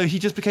Britain, and so he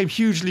just became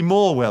hugely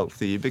more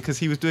wealthy because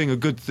he was doing a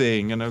good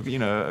thing and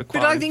acquiring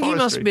But I think forestry. he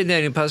must have been the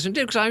only person who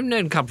did, because I've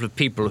known a couple of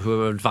people who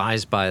were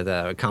advised by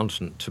their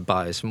accountant to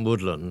buy some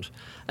woodland,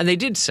 and they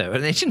did so,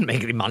 and they didn't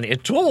make any money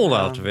at all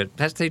out of it.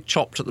 Perhaps they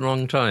chopped at the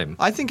wrong time.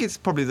 I think it's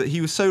probably that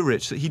he was so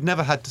rich that he'd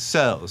never had to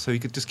sell, so he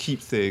could just keep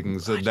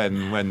things, and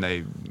then when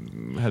they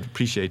had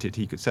appreciated,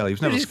 he could sell. He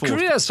was never But his forced.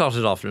 career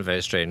started off in a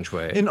very strange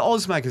way. In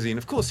Oz magazine,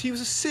 of course, he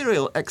was a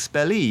serial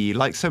expellee.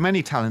 Like so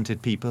many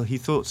talented people, he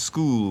thought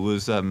school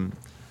was an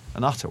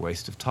utter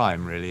waste of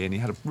time, really, and he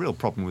had a real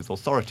problem with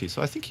authority.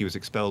 So I think he was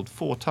expelled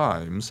 4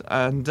 times,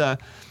 and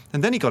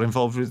then he got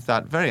involved with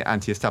that very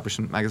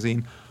anti-establishment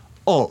magazine,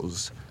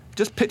 Oz.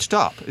 Just pitched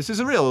up. This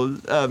is a real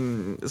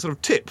sort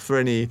of tip for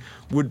any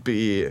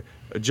would-be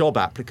job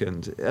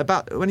applicant.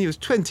 About when he was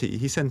 20,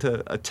 he sent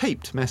a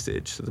taped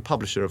message to the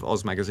publisher of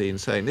Oz magazine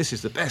saying, "This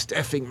is the best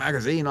effing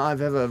magazine I've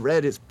ever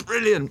read. It's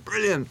brilliant,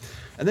 brilliant."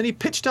 And then he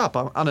pitched up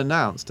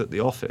unannounced at the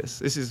office.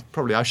 This is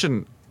probably, I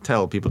shouldn't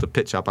tell people to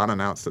pitch up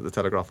unannounced at the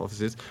Telegraph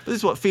offices, but this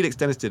is what Felix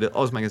Dennis did at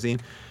Oz magazine.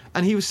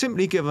 And he was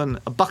simply given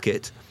a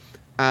bucket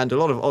and a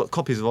lot of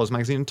copies of Oz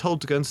magazine and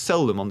told to go and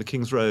sell them on the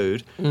King's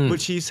Road,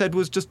 which he said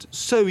was just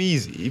so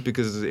easy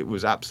because it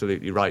was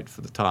absolutely right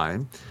for the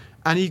time.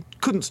 And he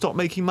couldn't stop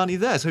making money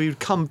there, so he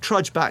would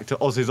trudge back to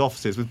Oz's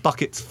offices with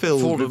buckets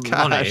filled with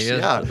cash. Money,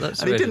 yeah.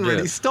 And he didn't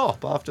really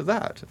stop after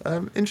that.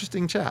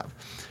 Interesting chap.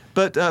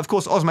 But of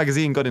course, Oz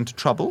magazine got into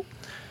trouble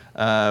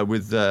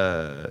with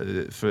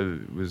the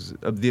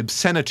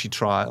obscenity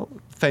trial,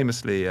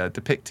 famously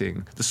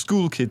depicting the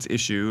school kids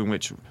issue in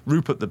which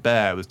Rupert the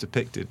Bear was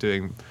depicted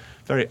doing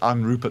very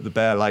un-Rupert the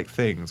Bear-like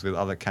things with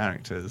other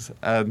characters.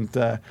 And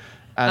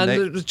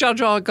it was Judge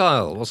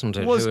Argyle, wasn't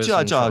it? Was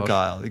Judge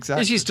Argyle,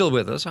 exactly. Is he still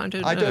with us? I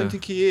don't know. I don't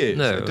think he is.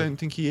 No. I don't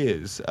think he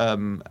is.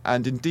 And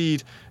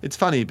indeed, it's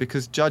funny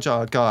because Judge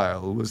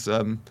Argyle was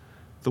the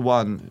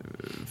one,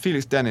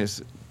 Felix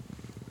Dennis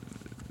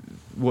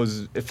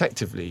was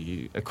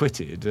effectively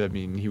acquitted. I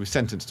mean, he was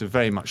sentenced to a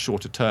very much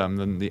shorter term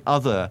than the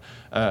other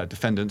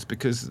defendants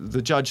because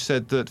the judge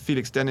said that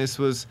Felix Dennis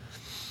was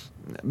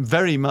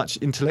very much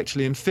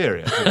intellectually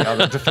inferior to the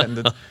other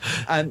defendants.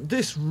 And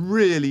this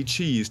really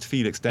cheesed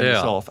Felix Dennis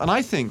off. And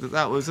I think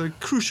that was a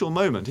crucial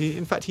moment.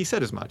 In fact, he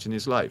said as much in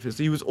his life, as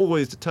he was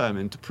always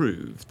determined to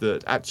prove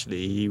that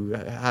actually he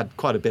had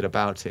quite a bit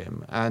about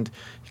him. And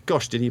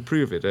gosh, did he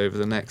prove it over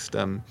the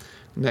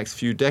next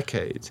few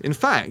decades. In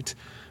fact,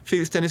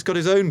 Felix Dennis got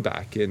his own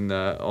back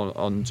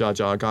on Judge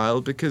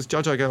Argyle because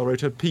Judge Argyle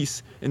wrote a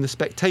piece in The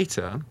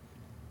Spectator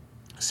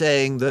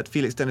saying that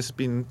Felix Dennis had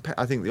been,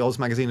 I think the Oz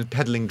magazine had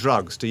peddling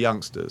drugs to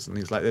youngsters and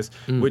things like this,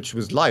 which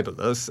was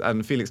libelous,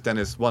 and Felix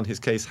Dennis won his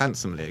case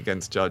handsomely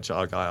against Judge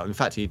Argyle. In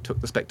fact, he took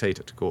the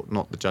Spectator to court,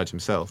 not the judge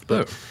himself.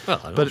 But,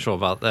 I'm not sure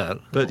about that.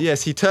 But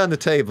yes, he turned the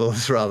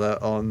tables,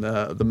 rather, on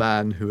the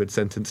man who had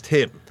sentenced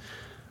him.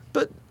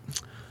 But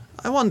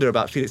I wonder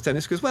about Felix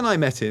Dennis, because when I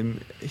met him,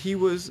 he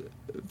was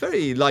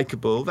very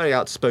likeable, very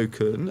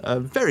outspoken,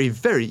 very,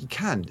 very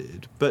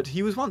candid. But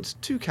he was once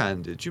too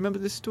candid. Do you remember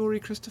this story,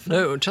 Christopher?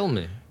 No, tell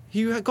me.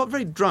 He got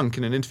very drunk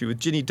in an interview with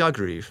Ginny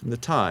Duggery from The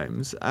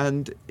Times,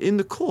 and in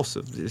the course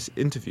of this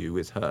interview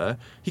with her,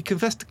 he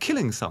confessed to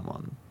killing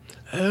someone.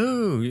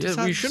 Oh,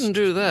 yeah, we shouldn't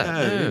do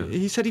that. No.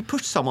 He said he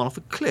pushed someone off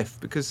a cliff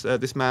because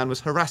this man was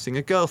harassing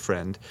a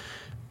girlfriend.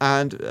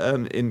 And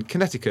in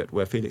Connecticut,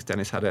 where Felix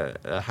Dennis had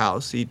a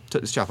house, he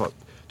took this chap up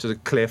to the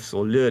cliffs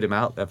or lured him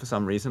out there for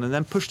some reason and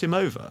then pushed him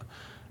over.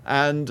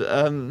 And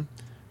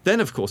then,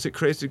 of course, it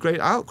created a great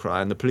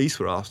outcry and the police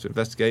were asked to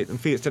investigate. And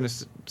Felix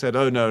Dennis said,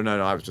 oh, no,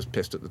 I was just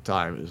pissed at the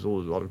time. It was all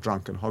a lot of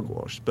drunken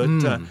hogwash.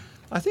 But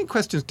I think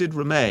questions did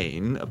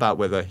remain about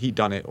whether he'd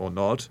done it or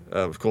not.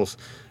 Of course,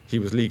 he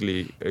was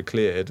legally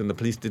cleared and the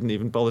police didn't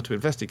even bother to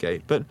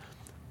investigate. But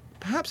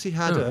perhaps he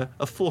had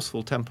a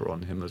forceful temper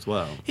on him as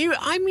well. In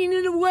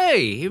a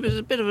way, he was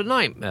a bit of a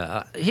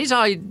nightmare. His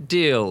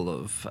ideal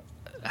of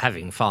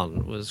having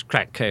fun was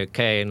crack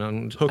cocaine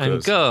and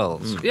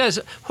girls. Yes,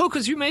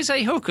 hookers, you may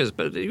say hookers,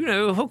 but,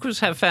 hookers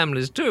have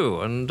families too.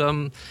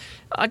 And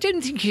I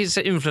didn't think his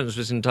influence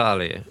was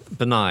entirely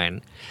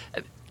benign.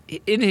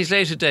 in his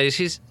later days,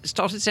 he's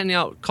started sending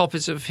out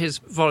copies of his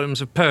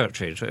volumes of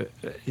poetry to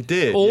He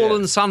did, all yes.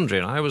 and sundry,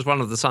 and I was one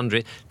of the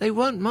sundry. They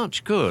weren't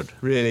much good.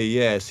 Really,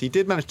 yes. He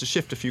did manage to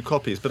shift a few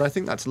copies, but I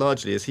think that's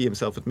largely, as he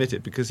himself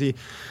admitted, because he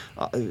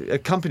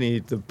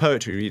accompanied the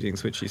poetry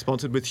readings, which he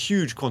sponsored, with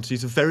huge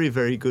quantities of very,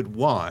 very good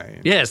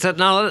wine. Yes,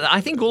 now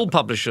I think all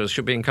publishers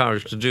should be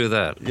encouraged to do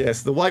that.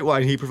 Yes, the white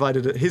wine he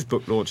provided at his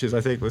book launches, I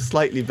think, was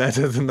slightly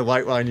better than the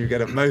white wine you get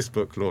at most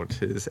book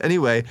launches.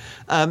 Anyway,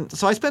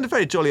 so I spent a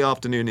very jolly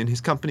afternoon in his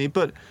company,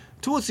 but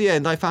towards the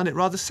end I found it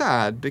rather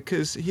sad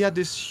because he had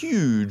this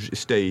huge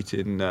estate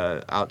in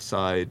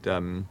outside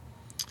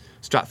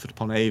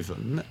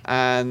Stratford-upon-Avon,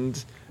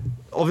 and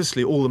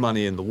obviously all the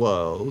money in the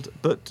world,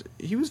 but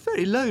he was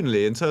very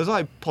lonely. And so as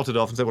I potted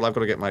off and said, well, I've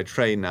got to get my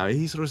train now,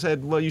 he sort of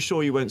said, well, you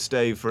sure you won't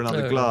stay for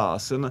another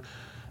glass? And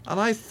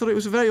I thought it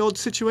was a very odd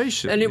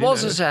situation. And it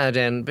was a sad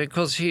end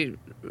because he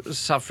was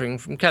suffering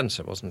from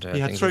cancer, wasn't he? He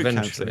had throat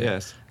cancer,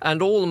 yes.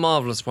 And all the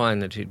marvellous wine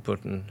that he'd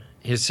put in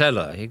his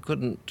cellar, he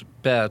couldn't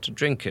bear to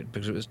drink it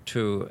because it was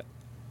too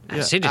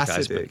acidic,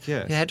 I suppose.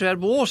 Yes. He had to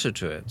add water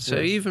to it. So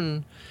Yes.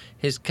 even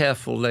his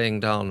careful laying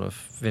down of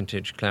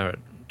vintage claret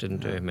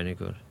didn't do him any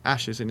good.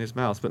 Ashes in his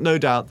mouth. But no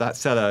doubt that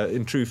cellar,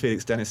 in true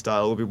Felix Dennis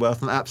style, will be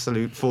worth an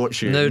absolute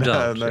fortune. No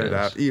doubt, No yes.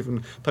 doubt.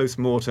 Even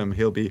post-mortem,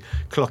 he'll be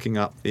clocking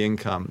up the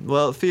income.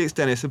 Well, Felix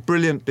Dennis, a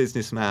brilliant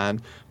businessman,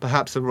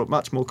 perhaps a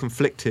much more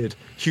conflicted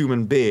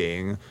human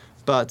being,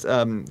 but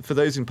for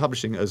those in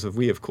publishing, as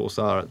we, of course,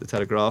 are at the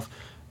Telegraph,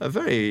 a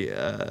very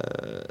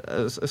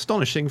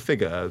astonishing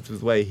figure,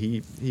 the way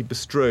he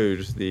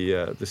bestrode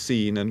the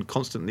scene and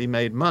constantly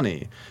made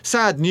money.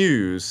 Sad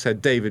news,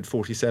 said David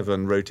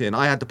 47, wrote in.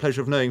 I had the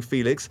pleasure of knowing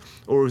Felix,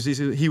 or as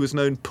he was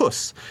known,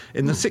 Puss,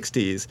 in the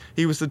 60s.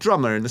 He was the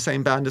drummer in the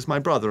same band as my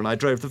brother, and I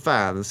drove the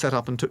van and set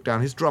up and took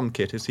down his drum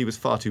kit as he was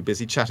far too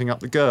busy chatting up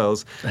the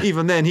girls.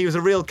 Even then, he was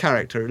a real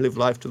character who lived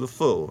life to the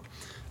full.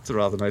 It's a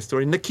rather nice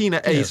story.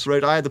 Nakina Ace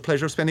wrote, I had the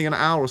pleasure of spending an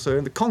hour or so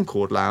in the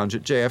Concord Lounge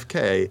at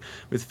JFK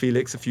with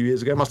Felix a few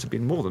years ago. It must have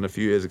been more than a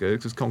few years ago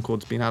because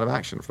Concord's been out of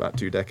action for about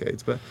 2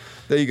 decades. But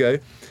there you go.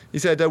 He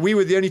said, we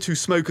were the only 2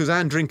 smokers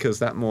and drinkers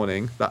that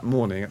morning. That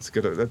morning, that's a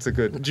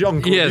good.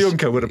 John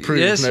Juncker would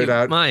approve, no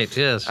doubt. Might,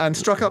 yes. And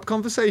struck up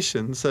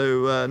conversation.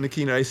 So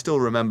Nakina Ace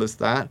still remembers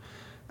that.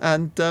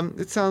 And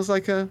it sounds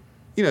like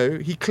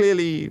he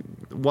clearly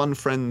won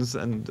friends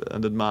and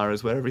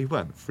admirers wherever he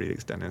went,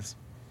 Felix Dennis.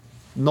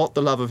 Not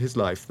the love of his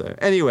life, though.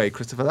 Anyway,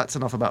 Christopher, that's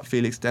enough about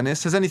Felix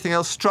Dennis. Has anything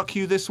else struck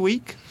you this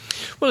week?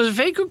 Well, there's a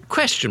very good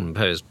question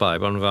posed by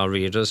one of our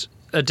readers,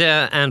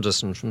 Adair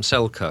Anderson from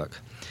Selkirk.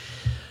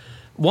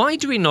 Why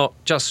do we not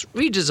just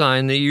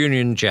redesign the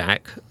Union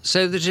Jack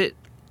so that it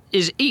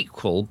is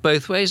equal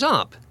both ways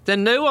up?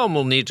 Then no one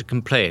will need to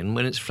complain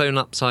when it's flown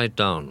upside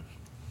down.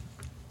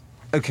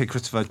 OK,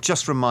 Christopher,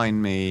 just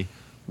remind me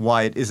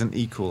why it isn't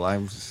equal.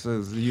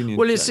 The Union.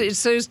 Well,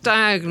 it's those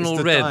diagonal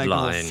red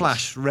lines,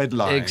 flash red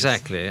lines.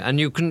 Exactly, and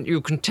you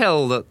can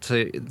tell that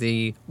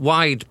the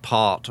wide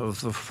part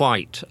of the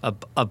white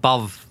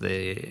above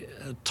the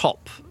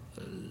top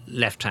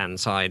left-hand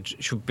side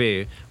should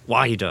be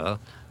wider.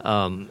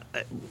 The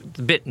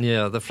bit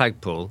near the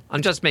flagpole.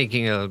 I'm just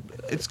making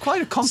it's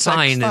quite a complex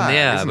sign flag, in the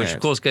air, isn't which it?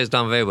 of course goes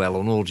down very well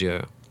on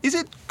audio. Is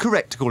it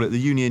correct to call it the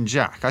Union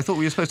Jack? I thought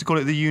we were supposed to call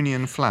it the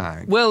Union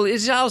flag. Well,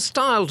 it's our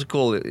style to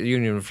call it the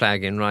Union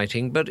flag in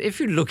writing, but if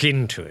you look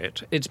into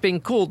it, it's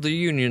been called the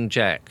Union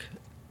Jack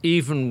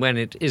even when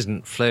it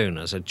isn't flown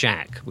as a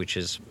jack, which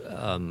is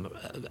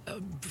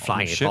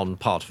flying it on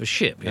part of a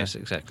ship. Yeah. Yes,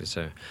 exactly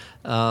so.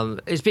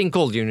 It's been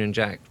called Union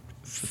Jack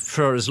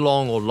for as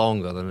long or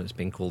longer than it's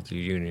been called the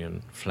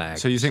Union flag.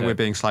 So you think we're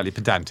being slightly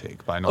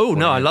pedantic by not... Oh,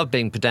 no, I love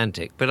being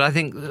pedantic, but I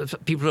think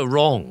people are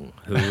wrong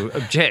who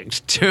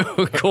object to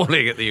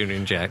calling it the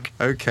Union Jack.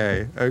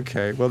 OK.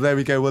 Well, there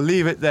we go. We'll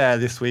leave it there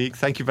this week.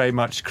 Thank you very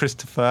much,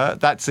 Christopher.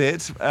 That's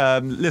it.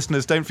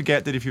 Listeners, don't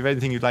forget that if you have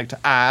anything you'd like to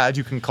add,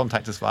 you can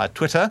contact us via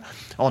Twitter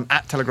on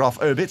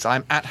 @TelegraphObits.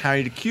 I'm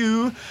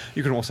 @HarryDeQ.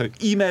 You can also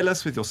email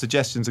us with your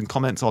suggestions and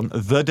comments on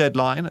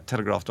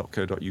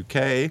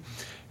thedeadline@telegraph.co.uk.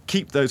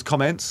 Keep those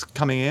comments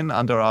coming in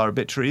under our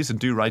obituaries and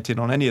do write in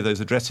on any of those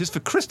addresses. For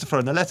Christopher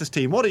and the letters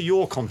team, what are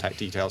your contact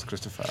details,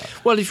 Christopher?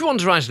 Well, if you want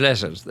to write a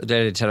letter to the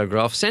Daily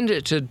Telegraph, send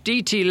it to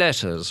DT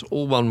Letters,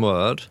 all one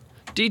word,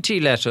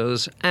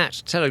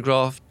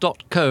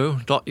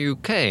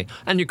 dtletters@telegraph.co.uk.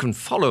 And you can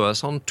follow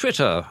us on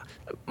Twitter.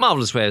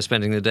 Marvellous way of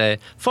spending the day.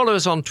 Follow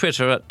us on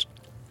Twitter at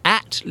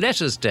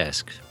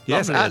 @LettersDesk.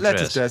 Yes, Lovely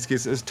address.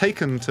 @LettersDesk is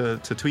taken to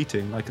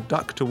tweeting like a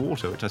duck to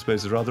water, which I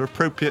suppose is rather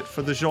appropriate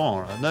for the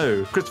genre.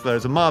 No, Christopher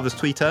is a marvellous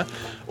tweeter.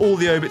 All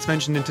the obits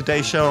mentioned in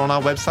today's show are on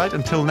our website.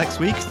 Until next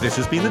week, this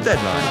has been The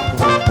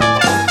Deadline.